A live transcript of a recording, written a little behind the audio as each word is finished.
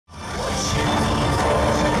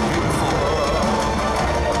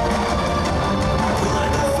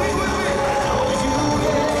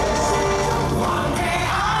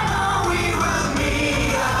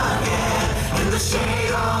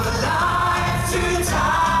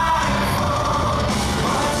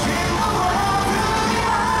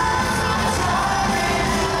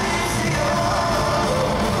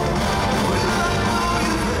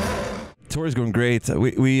Tour is going great.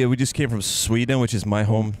 We just came from Sweden, which is my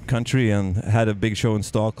home country, and had a big show in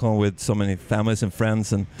Stockholm with so many families and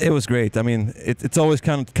friends, and it was great. I mean, it's always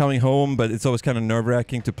kind of coming home, but it's always kind of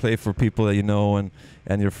nerve-wracking to play for people that you know and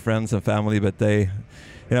your friends and family. But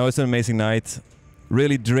it's an amazing night.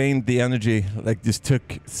 Really drained the energy. Like, just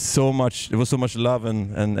took so much. There was so much love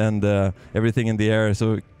and everything in the air.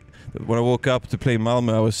 So when I woke up to play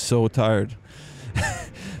Malmö, I was so tired.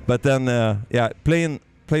 But then,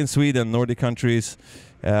 playing Sweden, Nordic countries.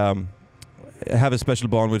 I have a special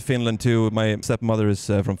bond with Finland too. My stepmother is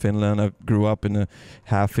from Finland. I grew up in a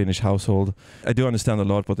half-Finnish household. I do understand a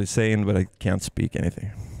lot what they're saying, but I can't speak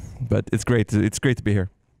anything. But it's great. It's great to be here.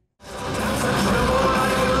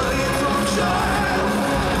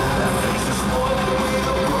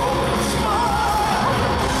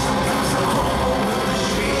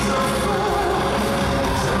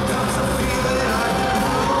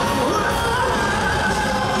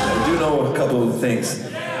 A couple of things.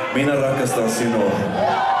 Minä rakastan sinua.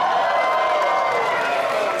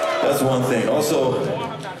 That's one thing. Also,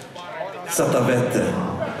 100 vettä.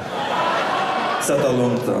 100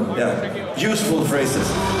 lunta. Yeah, useful phrases.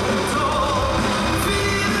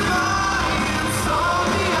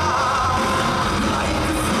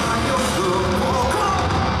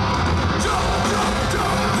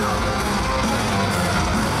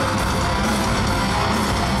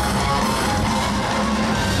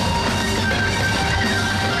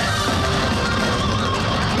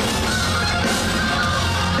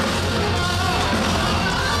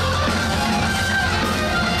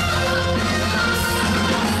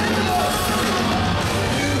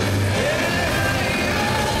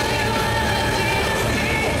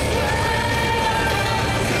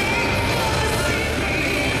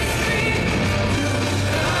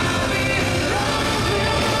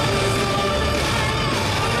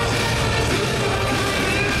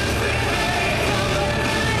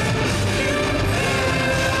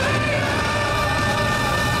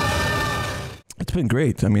 It's been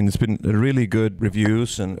great. I mean, it's been really good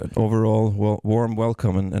reviews and overall warm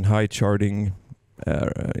welcome and high charting,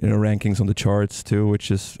 rankings on the charts too,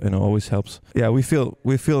 which is always helps. Yeah, we feel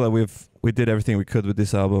that we did everything we could with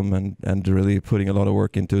this album and really putting a lot of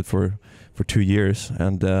work into it for 2 years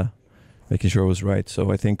and making sure it was right.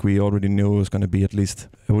 So I think we already knew it was going to be at least,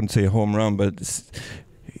 I wouldn't say a home run, but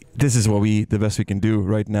this is the best we can do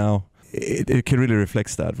right now. It can really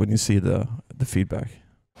reflects that when you see the feedback.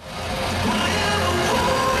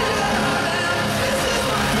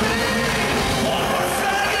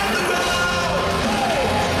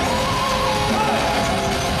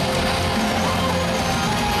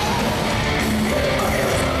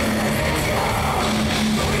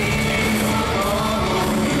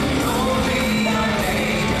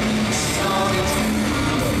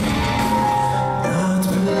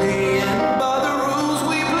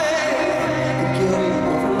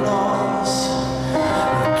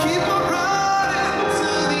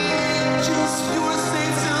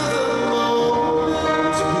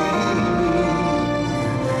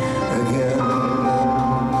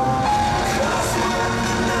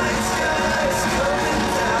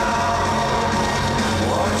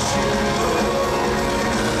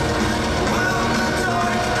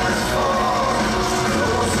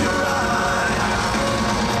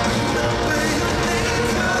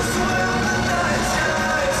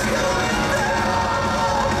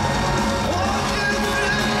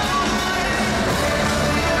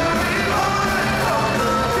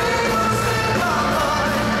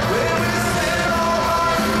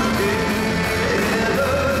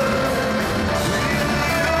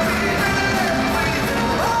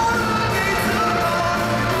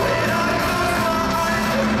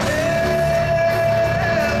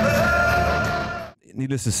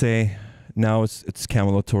 Needless to say, now it's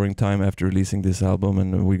Kamelot touring time after releasing this album,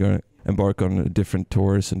 and we're going to embark on different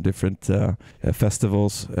tours and different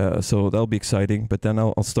festivals, so that'll be exciting. But then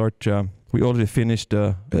I'll start, we already finished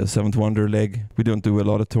the Seventh Wonder leg. We don't do a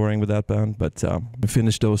lot of touring with that band, but we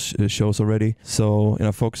finished those shows already. So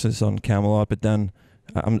focus is on Kamelot, but then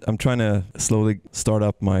I'm trying to slowly start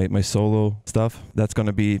up my solo stuff. That's going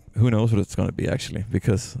to be, who knows what it's going to be actually,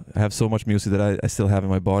 because I have so much music that I still have in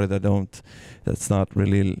my body that's not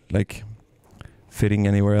really like fitting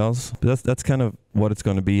anywhere else. But that's kind of what it's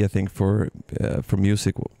going to be, I think, for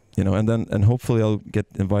music, and hopefully I'll get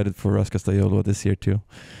invited for Raskastayolo this year too,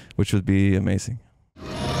 which would be amazing.